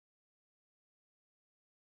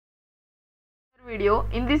Video.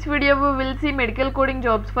 In this video we will see medical coding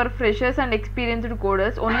jobs for freshers and experienced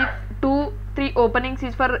coders. Only 2-3 openings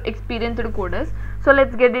is for experienced coders. So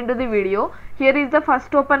let's get into the video. Here is the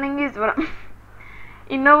first opening is from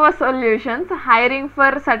Navio Solutions, hiring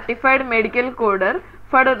for certified medical coder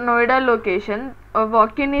for Noida location.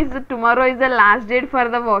 Walk-in is tomorrow is the last date for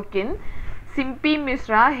the walk-in. Simpi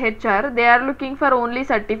Mishra HR, they are looking for only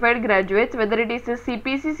certified graduates, whether it is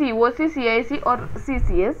CPC, COC, CIC or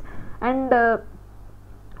CCS, and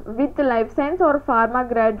with life science or pharma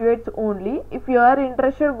graduates only. If you are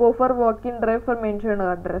interested, go for walk-in drive for mentioned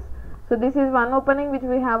address. So this is one opening which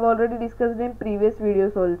we have already discussed in previous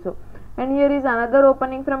videos also. And here is another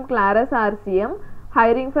opening from Claris RCM,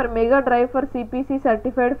 hiring for mega drive for CPC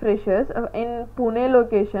certified freshers in Pune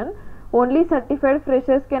location. Only certified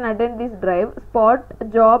freshers can attend this drive. Spot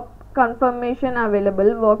job confirmation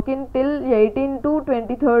available. Walk-in till 18 to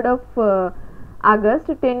 23rd of August,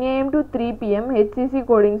 10 am to 3 pm. HCC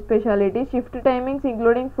coding specialty. Shift timings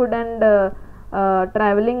including food and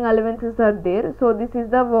traveling allowances are there. So this is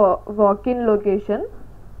the walk-in location.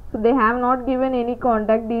 So they have not given any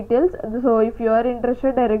contact details. So if you are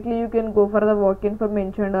interested, directly you can go for the walk-in for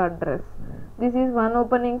mentioned address. This is one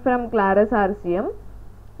opening from Claris RCM.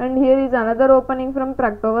 And here is another opening from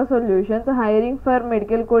Practa Solutions, hiring for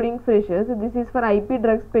medical coding freshers. This is for IP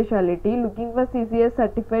drug specialty, looking for CCS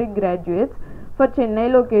certified graduates for Chennai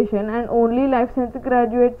location, and only life science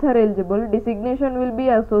graduates are eligible. Designation will be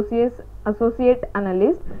associate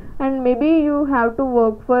analyst, and maybe you have to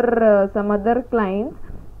work for some other clients.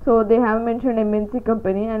 So they have mentioned MNC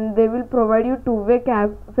company, and they will provide you two-way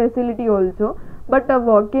cab facility also. But a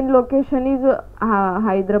walk-in location is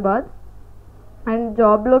Hyderabad, and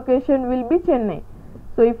job location will be Chennai.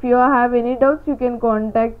 So if you have any doubts, you can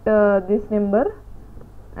contact this number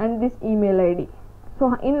and this email ID.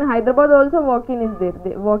 So in Hyderabad also walk-in is there.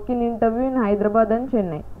 The walk-in interview in Hyderabad and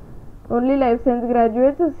Chennai. Only life science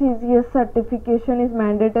graduates, CCS certification is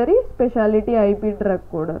mandatory. Specialty IP drug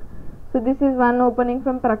coder. So this is one opening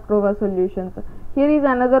from Practa Solutions. Here is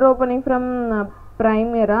another opening from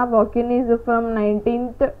Primeera. Walk-in is from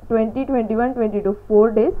 19th, 20, 21, 22,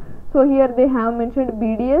 4 days. So here they have mentioned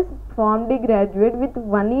BDS Form D graduate with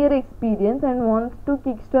 1 year experience and wants to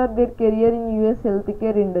kickstart their career in US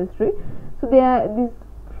healthcare industry. So this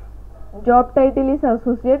job title is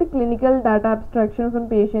Associate Clinical Data Abstraction from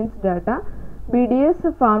Patients Data.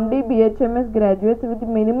 BDS Form D BHMS graduates with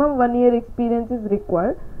minimum 1 year experience is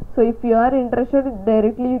required. So if you are interested,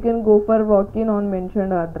 directly you can go for walk-in on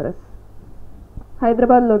mentioned address.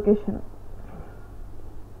 Hyderabad location.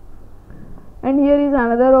 And here is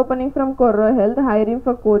another opening from Cororo Health, hiring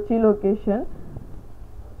for Kochi location.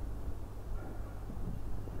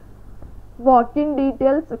 Walk-in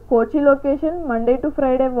details: Kochi location, Monday to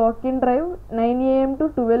Friday walk-in drive, 9 am to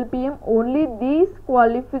 12 pm. Only these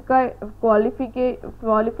qualified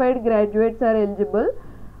graduates are eligible.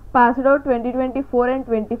 Passed out 2024 and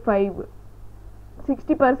 25.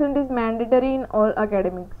 60% is mandatory in all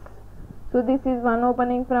academics. So this is one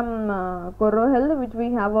opening from Cororo Health, which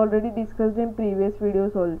we have already discussed in previous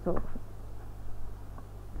videos also.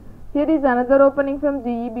 Here is another opening from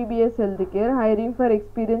GBBS Healthcare, hiring for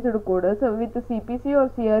experienced coders with CPC or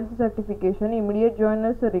CRC certification. Immediate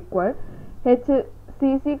joiners are required.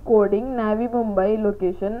 HCC coding, Navio Mumbai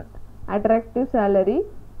location. Attractive salary.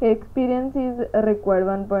 Experience is required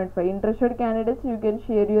 1.5. Interested candidates, you can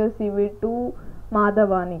share your CV to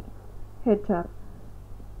Madhavani HR.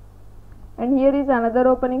 And here is another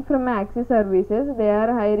opening from AXI Services. They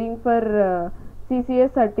are hiring for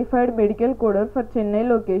CCS certified medical coder for Chennai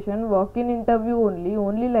location. Walk-in interview only.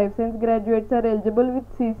 Only life science graduates are eligible with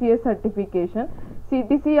CCS certification.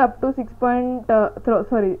 CTC up to 3.6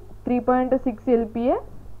 LPA.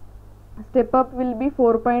 Step up will be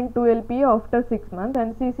 4.2 LPA after 6 months,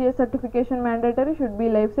 and CCS certification mandatory. Should be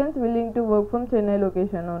life science, willing to work from Chennai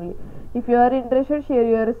location only. If you are interested, share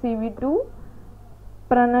your CV to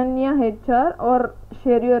Prananya HR or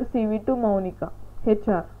share your CV to Maunika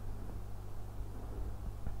HR.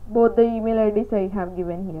 Both the email IDs I have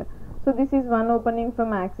given here. So this is one opening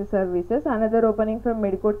from AXI Services. Another opening from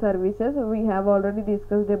Medicode Services. We have already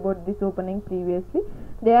discussed about this opening previously.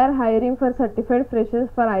 They are hiring for certified freshers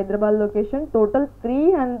for Hyderabad location. Total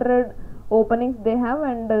 300 openings they have,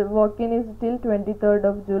 and walk-in is till 23rd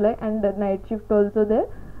of July, and night shift also there.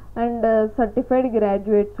 And certified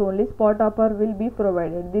graduates only. Spot offer will be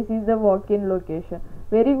provided. This is the walk-in location.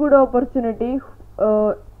 Very good opportunity.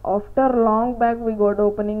 After long back we got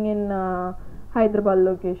opening in Hyderabad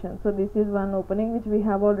location. So this is one opening which we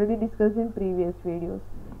have already discussed in previous videos.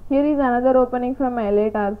 Here is another opening from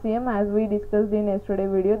AXI RCM. As we discussed in yesterday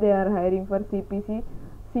video, they are hiring for CPC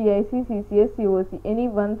CIC, CCS, COC. Any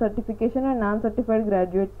one certification and non-certified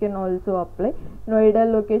graduates can also apply.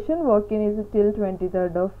 Noida location, walk-in is till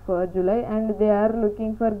 23rd of July, and they are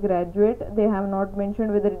looking for graduate. They have not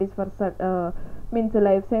mentioned whether it is for means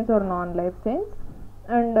life science or non-life science.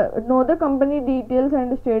 And know the company details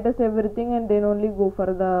and status, everything, and then only go for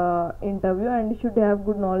the interview, and should have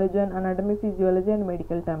good knowledge on anatomy, physiology and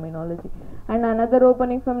medical terminology. And another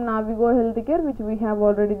opening from Navio Healthcare, which we have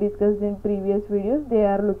already discussed in previous videos, they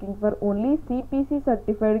are looking for only CPC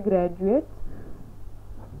certified graduates.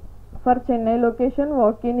 For Chennai location,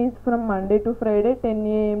 walk-in is from Monday to Friday 10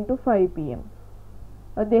 a.m. to 5 p.m.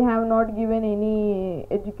 They have not given any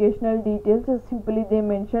educational details, simply they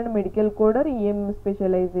mentioned medical code or EM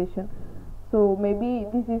specialization. So maybe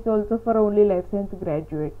this is also for only life science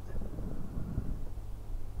graduates.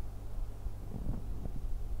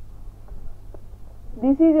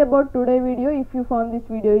 This is about today video. If you found this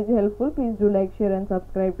video is helpful, please do like, share and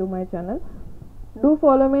subscribe to my channel. Do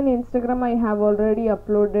follow me on Instagram. I have already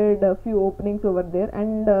uploaded a few openings over there,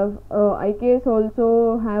 and IKS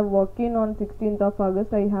also have walk-in on 16th of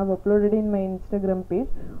August. I have uploaded in my Instagram page.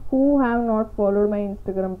 Who have not followed my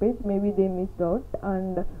Instagram page, maybe they missed out,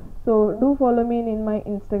 and so do follow me in my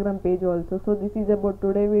Instagram page also. So this is about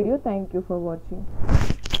today video. Thank you for watching.